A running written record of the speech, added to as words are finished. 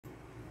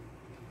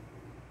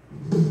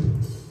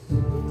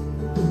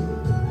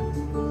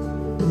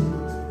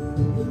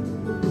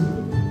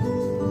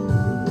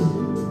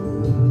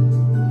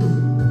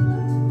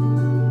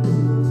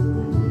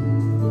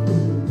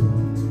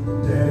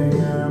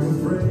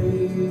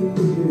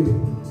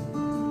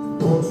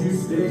Won't you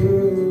stay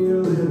a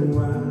little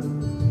while?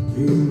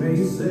 You may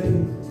say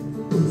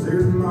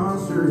there's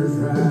monsters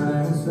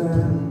right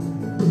outside.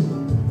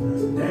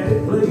 Daddy,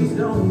 please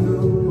don't go.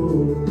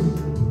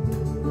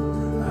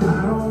 I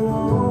don't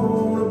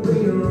wanna be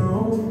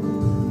alone,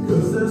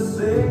 'cause the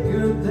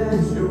second that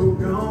you're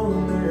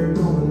gone, they're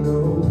gonna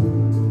know.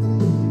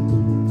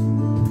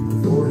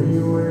 Before he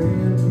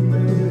went to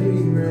bed,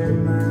 he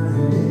grabbed my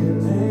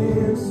hand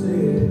and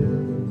said,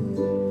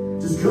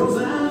 just 'cause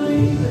I'm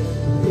leaving,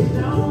 it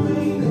don't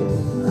mean it.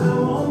 I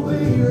won't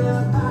be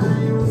right by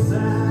your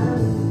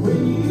side. When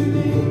you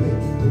need me,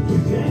 you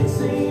can't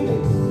see me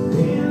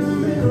in the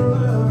middle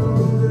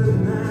of the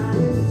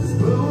night. Just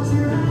close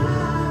your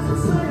eyes and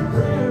say a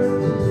prayer.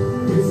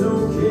 It's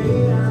okay,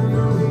 I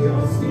know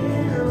you're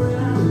scared when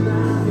I'm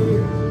not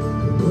here,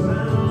 but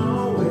I'll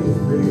always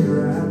be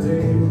right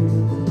there.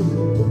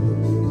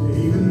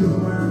 Even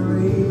though I'm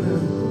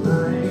leaving, I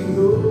ain't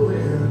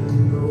going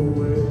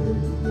nowhere.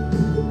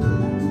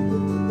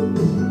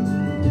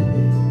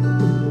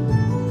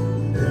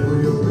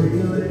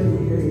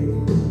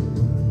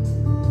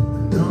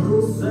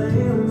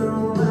 Sam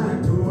don't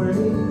like to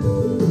wait.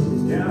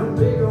 He's got a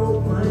big old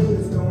plane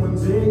that's gonna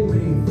take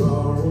me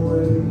far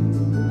away.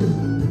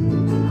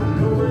 I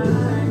know I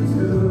ain't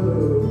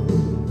tough,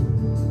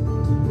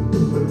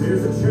 but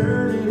there's a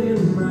churning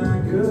in my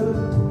gut,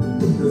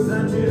 'cause I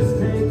just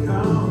can't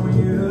call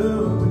you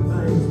up when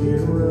things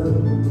get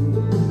rough.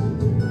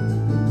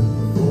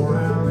 Before I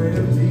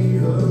left, he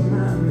hugged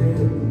my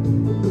neck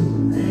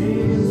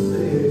and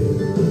said,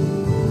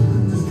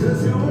 just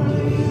 'cause you're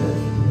leaving,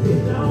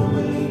 it don't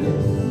mean it.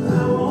 I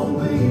won't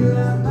be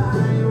right by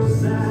your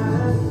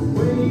side.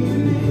 When you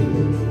need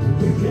me,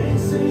 you can't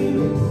see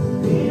me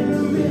in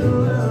the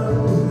middle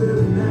of the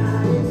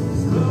night.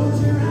 Just close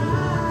your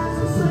eyes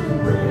and say a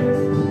prayer.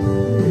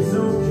 It's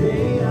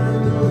okay, I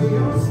know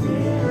you're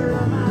scared.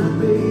 I might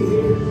be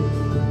here,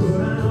 but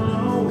I'll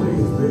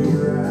always be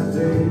right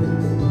there.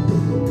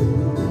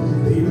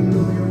 Even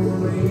though you're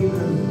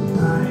leaving,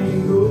 I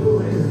ain't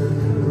going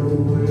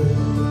nowhere.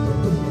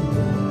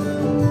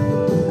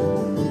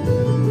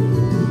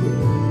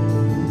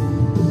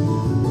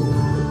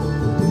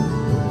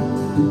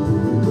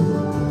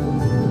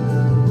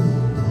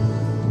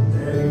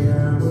 Daddy,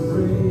 I'm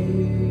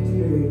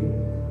afraid.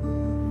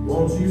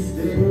 Won't you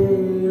stay a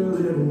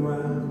little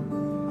while?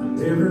 I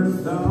never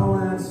thought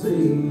I'd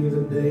see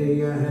the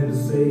day I had to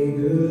say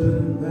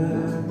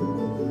goodbye.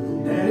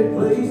 Daddy,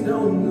 please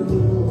don't go.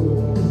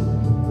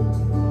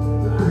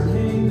 I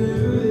can't do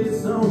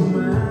this on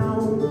my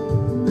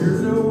own.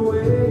 There's no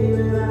way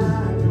that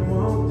I can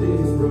walk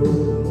this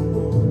road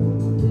alone.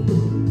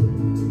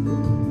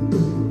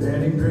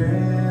 Daddy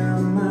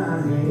grabbed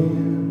my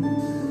hand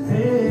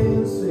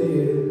and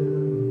said,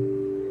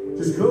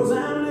 just 'cause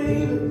I'm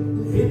leaving,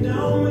 it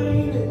don't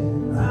mean it.